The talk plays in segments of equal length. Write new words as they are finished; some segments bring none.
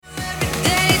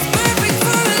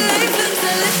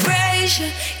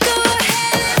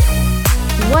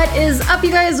What is up,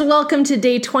 you guys? Welcome to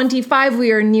day 25.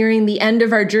 We are nearing the end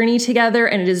of our journey together,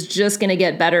 and it is just going to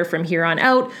get better from here on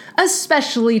out,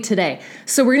 especially today.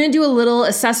 So we're going to do a little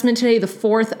assessment today, the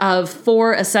fourth of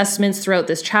 4 assessments throughout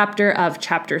this chapter of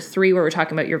chapter 3, where we're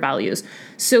talking about your values.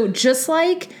 So just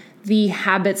like the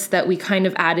habits that we kind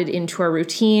of added into our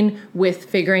routine with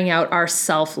figuring out our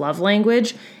self-love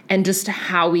language and just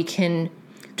how we can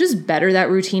just better that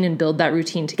routine and build that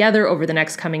routine together over the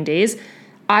next coming days,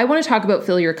 I want to talk about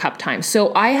fill your cup time.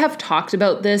 So I have talked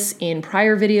about this in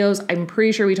prior videos. I'm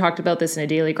pretty sure we talked about this in a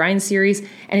daily grind series,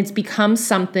 and it's become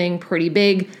something pretty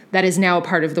big that is now a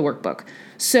part of the workbook.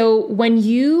 So when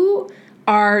you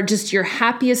are just your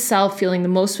happiest self, feeling the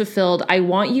most fulfilled, I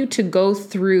want you to go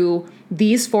through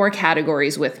these 4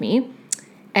 categories with me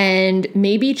and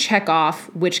maybe check off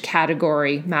which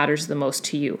category matters the most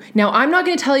to you. Now, I'm not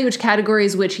going to tell you which category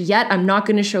is which yet. I'm not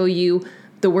going to show you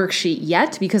the worksheet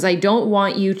yet because I don't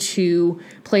want you to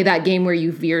play that game where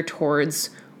you veer towards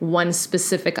one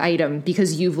specific item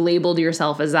because you've labeled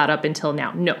yourself as that up until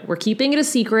now. No, we're keeping it a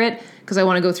secret because I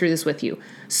want to go through this with you.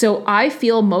 So I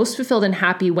feel most fulfilled and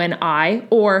happy when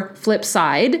or flip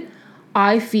side,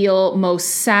 I feel most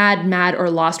sad, mad, or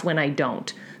lost when I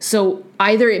don't. So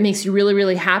either it makes you really,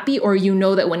 really happy, or you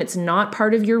know that when it's not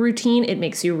part of your routine, it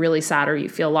makes you really sad, or you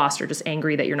feel lost or just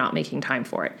angry that you're not making time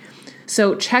for it.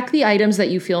 So check the items that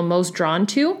you feel most drawn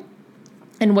to.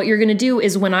 And what you're going to do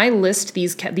is when I list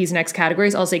these next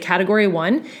categories, I'll say category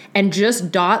 1 and just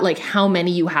dot like how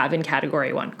many you have in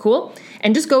category 1. Cool?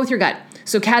 And just go with your gut.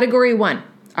 So category 1,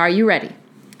 are you ready?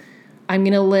 I'm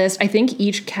going to list, I think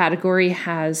each category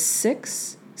has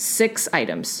six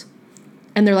items.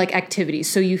 And they're like activities.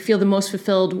 So you feel the most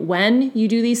fulfilled when you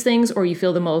do these things, or you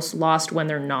feel the most lost when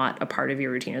they're not a part of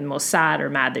your routine, or the most sad or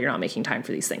mad that you're not making time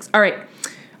for these things. All right.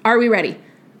 Are we ready?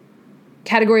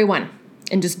 Category 1.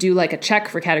 And just do like a check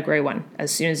for category 1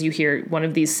 as soon as you hear one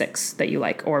of these 6 that you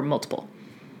like, or multiple.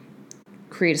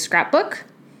 Create a scrapbook.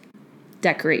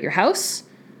 Decorate your house.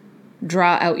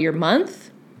 Draw out your month.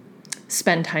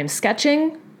 Spend time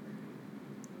sketching.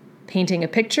 Painting a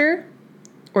picture.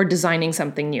 Or designing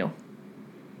something new.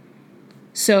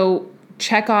 So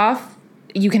check off.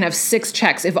 You can have 6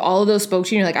 checks. If all of those spoke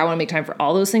to you, you're like, I want to make time for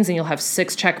all those things, and you'll have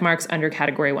 6 check marks under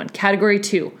category 1. Category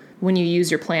 2, when you use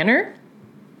your planner,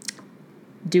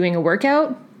 doing a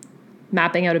workout,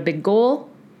 mapping out a big goal,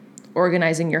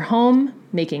 organizing your home,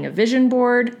 making a vision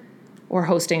board, or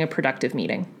hosting a productive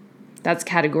meeting. That's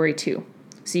category 2.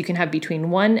 So you can have between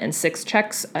 1 and 6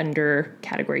 checks under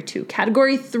category 2.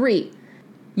 Category 3,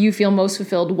 you feel most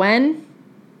fulfilled when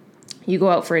you go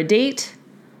out for a date,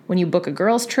 when you book a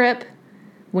girls' trip,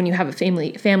 when you have a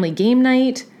family game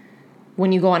night,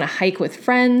 when you go on a hike with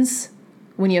friends,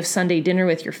 when you have Sunday dinner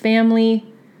with your family,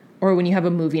 or when you have a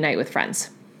movie night with friends.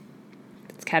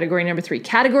 That's category number 3.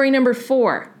 Category number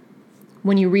 4,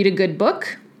 when you read a good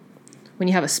book, when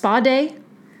you have a spa day,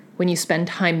 when you spend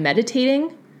time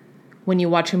meditating, when you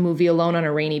watch a movie alone on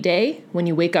a rainy day, when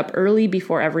you wake up early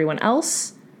before everyone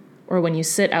else, or when you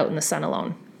sit out in the sun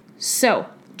alone. So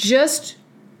just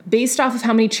based off of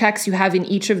how many checks you have in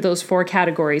each of those 4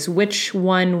 categories, which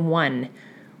one won?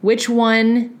 Which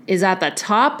one is at the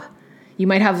top? You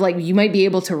might be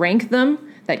able to rank them.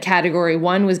 That category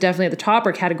 1 was definitely at the top,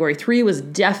 or category 3 was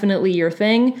definitely your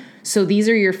thing. So these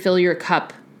are your fill your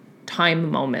cup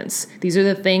time moments. These are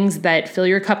the things that fill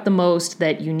your cup the most,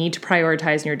 that you need to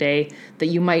prioritize in your day, that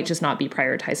you might just not be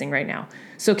prioritizing right now.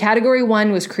 So category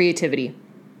 1 was creativity.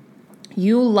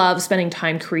 You love spending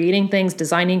time creating things,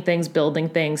 designing things, building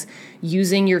things,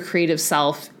 using your creative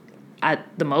self at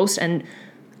the most. And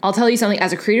I'll tell you something,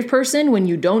 as a creative person, when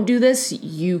you don't do this,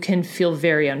 you can feel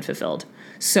very unfulfilled.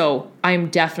 So I'm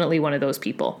definitely one of those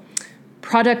people.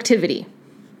 Productivity.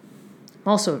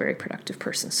 I'm also a very productive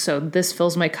person, so this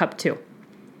fills my cup too.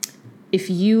 If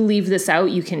you leave this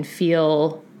out, you can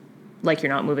feel like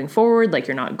you're not moving forward, like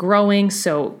you're not growing.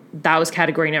 So that was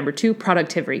category number 2,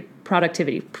 productivity.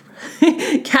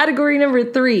 Category number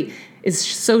 3 is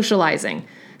socializing.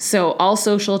 So all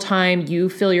social time, you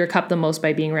fill your cup the most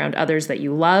by being around others that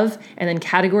you love. And then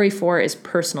category 4 is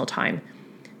personal time.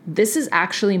 This is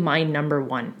actually my number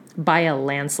 1 by a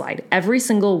landslide. Every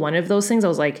single one of those things, I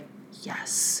was like,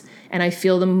 yes. And I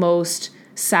feel the most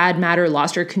sad, mad, or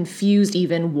lost, or confused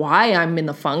even why I'm in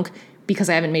the funk, because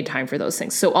I haven't made time for those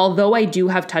things. So although I do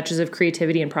have touches of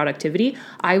creativity and productivity,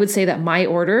 I would say that my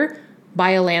order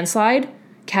by a landslide,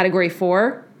 category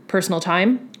 4, personal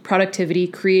time, productivity,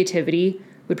 creativity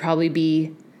would probably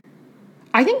be,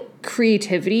 I think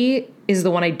creativity is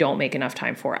the one I don't make enough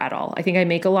time for at all. I think I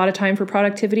make a lot of time for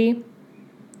productivity.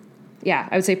 Yeah,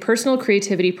 I would say personal,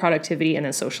 creativity, productivity, and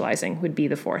then socializing would be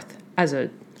the 4th as a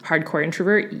Hardcore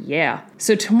introvert? Yeah.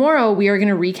 So tomorrow we are going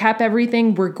to recap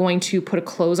everything. We're going to put a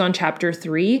close on chapter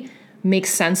 3, make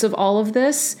sense of all of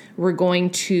this. We're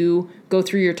going to go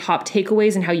through your top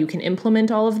takeaways and how you can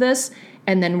implement all of this.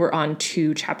 And then we're on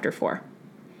to chapter 4.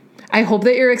 I hope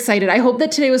that you're excited. I hope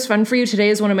that today was fun for you. Today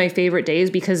is one of my favorite days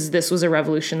because this was a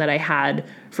revolution that I had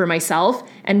for myself.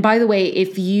 And by the way,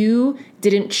 if you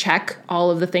didn't check all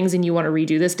of the things and you want to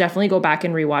redo this, definitely go back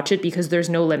and rewatch it because there's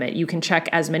no limit. You can check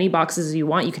as many boxes as you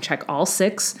want. You can check all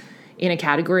 6 in a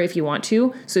category if you want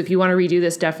to. So if you want to redo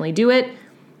this, definitely do it.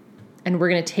 And we're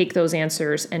going to take those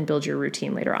answers and build your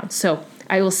routine later on. So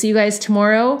I will see you guys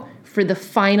tomorrow for the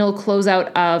final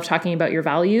closeout of talking about your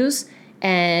values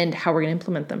and how we're going to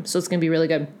implement them. So it's going to be really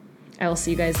good. I will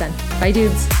see you guys then. Bye,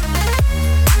 dudes.